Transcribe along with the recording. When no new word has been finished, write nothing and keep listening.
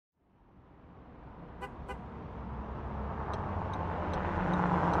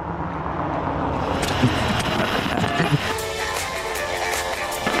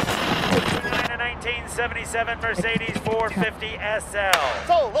1977 Mercedes 450 SL.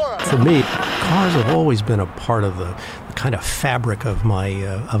 So, Laura. For me, cars have always been a part of the kind of fabric of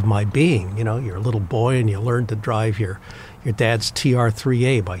my being. You know, you're a little boy and you learn to drive your dad's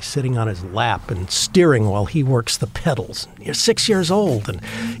TR3A by sitting on his lap and steering while he works the pedals. You're 6 years old, and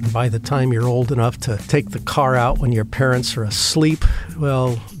by the time you're old enough to take the car out when your parents are asleep,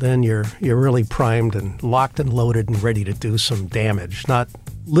 well, then you're really primed and locked and loaded and ready to do some damage. Not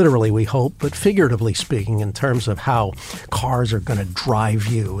literally, we hope, but figuratively speaking, in terms of how cars are going to drive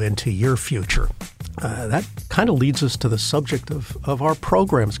you into your future. That kind of leads us to the subject of our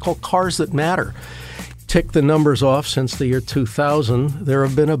program. It's called Cars That Matter. Tick the numbers off since the year 2000, there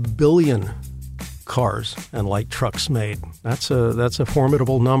have been 1 billion cars and light trucks made. That's a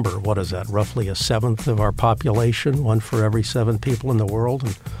formidable number. What is that? Roughly a seventh of our population, one for every 7 people in the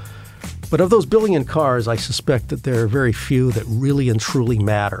world. But of those 1 billion cars, I suspect that there are very few that really and truly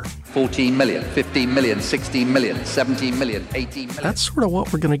matter. 14 million, 15 million, 16 million, 17 million, 18 million. That's sort of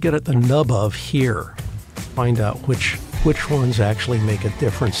what we're going to get at the nub of here. Find out which ones actually make a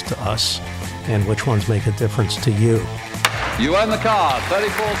difference to us and which ones make a difference to you. You own the car,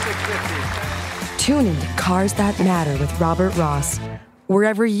 34,650. Tune in to Cars That Matter with Robert Ross,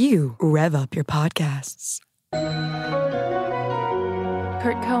 wherever you rev up your podcasts.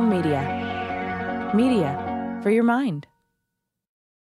 Kurt Cohn Media. Media for your mind.